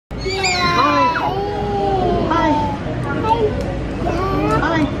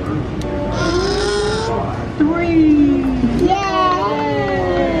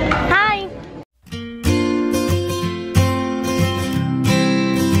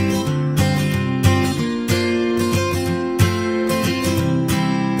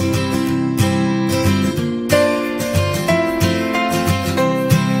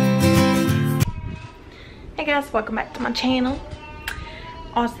guys, welcome back to my channel.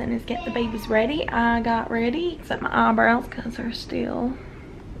 Austin is getting the babies ready. I got ready, except my eyebrows because they still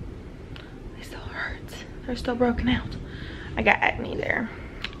hurt. They're still broken out. I got acne there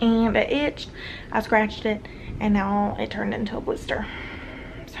and it itched. I scratched it and now it turned into a blister.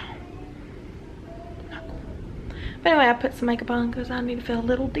 So not cool. But anyway, I put some makeup on because I need to feel a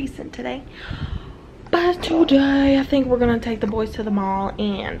little decent today. But today, I think we're going to take the boys to the mall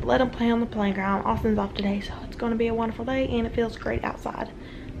and let them play on the playground. Austin's off today, so it's going to be a wonderful day and it feels great outside,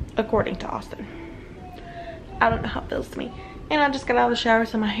 according to Austin. I don't know how it feels to me. And I just got out of the shower,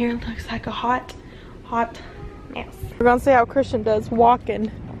 so my hair looks like a hot mess. We're going to see how Christian does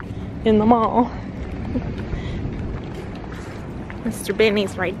walking in the mall. Mr.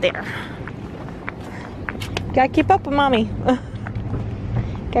 Benny's right there. Gotta keep up with mommy.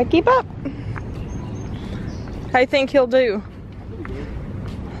 Gotta keep up. How do you think he'll do?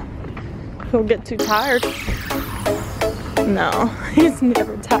 He'll get too tired. No, he's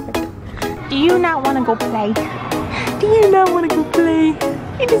never tired. Do you not want to go play? Do you not want to go play?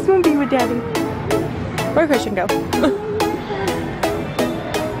 You just want to be with Daddy. Where'd Christian go?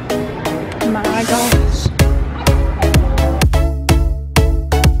 My gosh.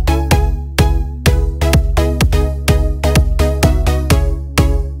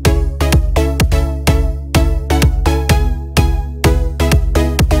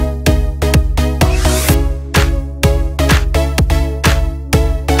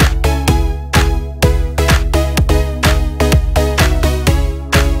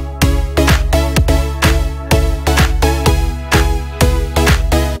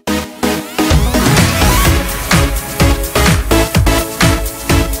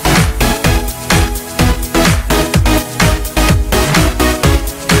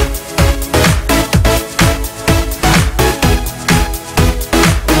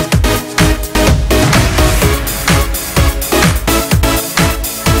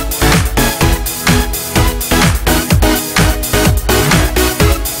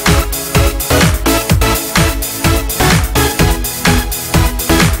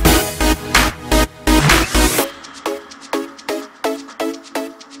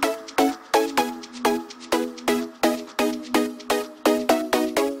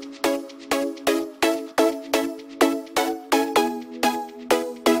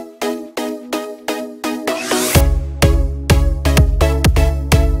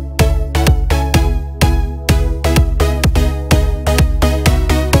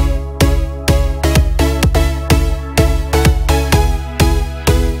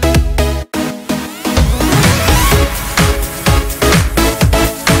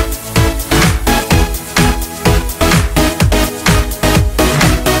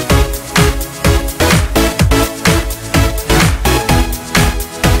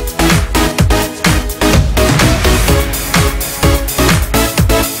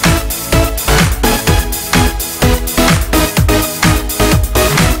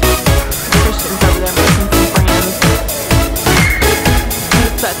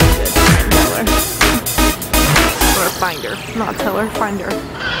 Finder, not teller, finder.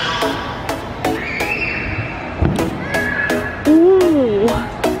 Ooh,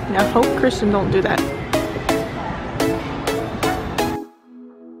 now hope Christian don't do that.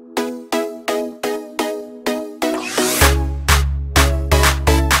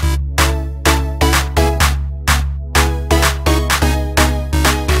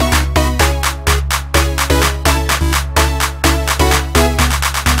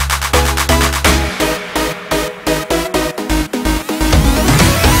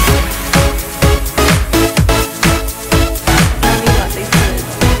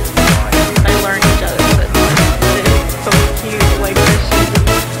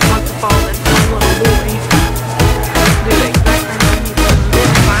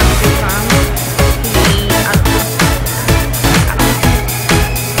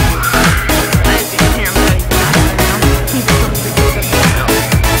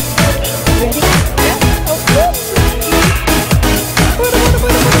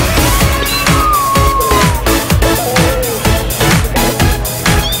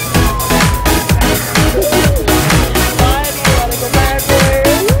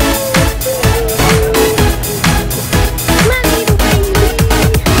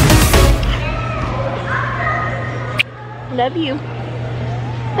 Love you.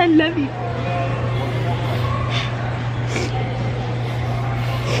 I love you.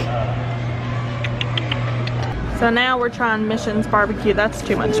 So now we're trying Mission's barbecue. That's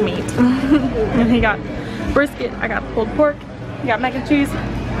too much meat. And he got brisket. I got pulled pork. He got mac and cheese.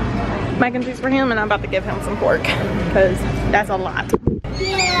 Mac and cheese for him, and I'm about to give him some pork because that's a lot.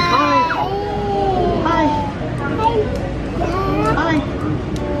 Hi. Hi.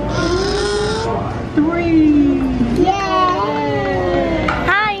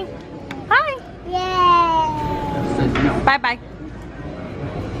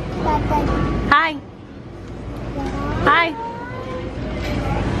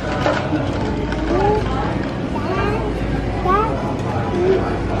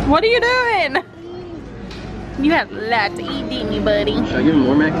 What are you doing? You had a lot to eat, didn't you, buddy? Should I give him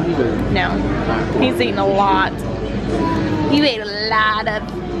more mac and cheese? No. He's eating a lot. You ate a lot of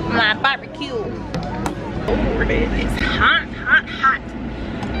my barbecue. Oh, it is hot, hot, hot.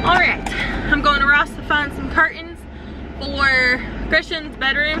 Alright, I'm going to Ross to find some curtains for Christian's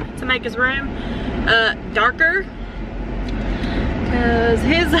bedroom to make his room darker. Because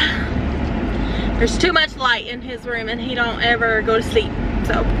there's too much light in his room and he don't ever go to sleep.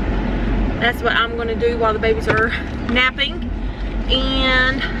 So that's what I'm gonna do while the babies are napping.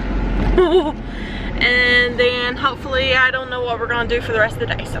 And and then hopefully, I don't know what we're gonna do for the rest of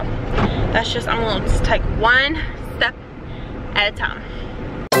the day. So that's just, I'm gonna just take one step at a time.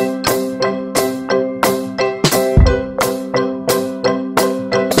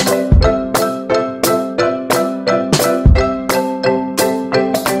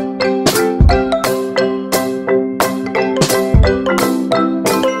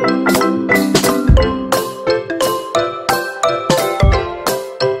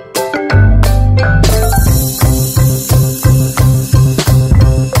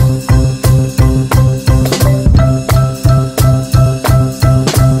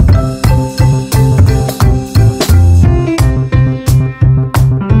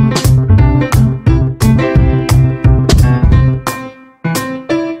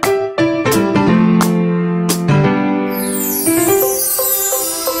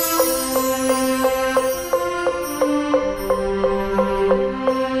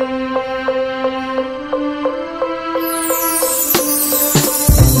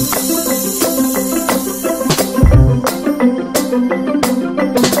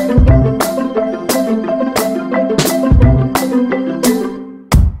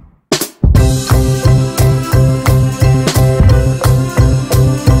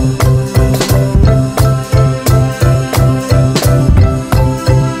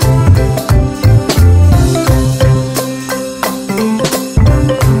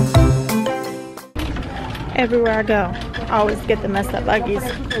 Everywhere I go, I always get the messed up buggies.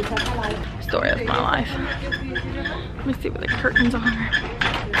 Story of my life. Let me see where the curtains are.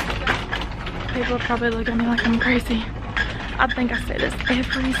 People probably look at me like I'm crazy. I think I say this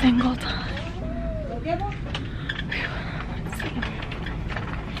every single time. Let's see.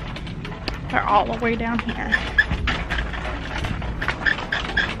 They're all the way down here.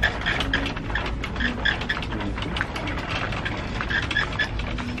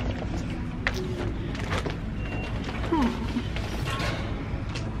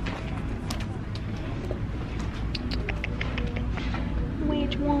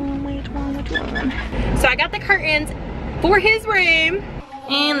 Which one? So I got the curtains for his room,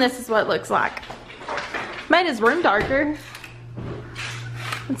 and this is what it looks like. Made his room darker.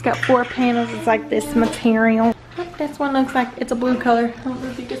 It's got 4 panels. It's like this material. This one looks like it's a blue color. I don't know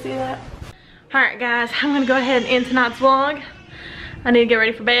if you can see that. Alright guys, I'm gonna go ahead and end tonight's vlog. I need to get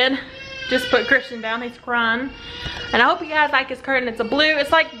ready for bed. Just put Christian down, he's crying. And I hope you guys like his curtain. It's a blue,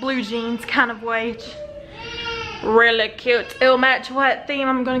 it's like blue jeans kind of way. Really cute. It'll match what theme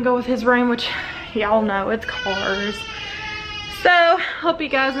I'm gonna go with his room, which y'all know it's cars. So hope you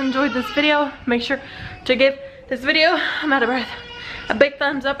guys enjoyed this video. Make sure to give this video, I'm out of breath, a big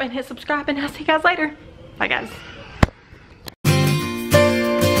thumbs up and hit subscribe, and I'll see you guys later. Bye guys.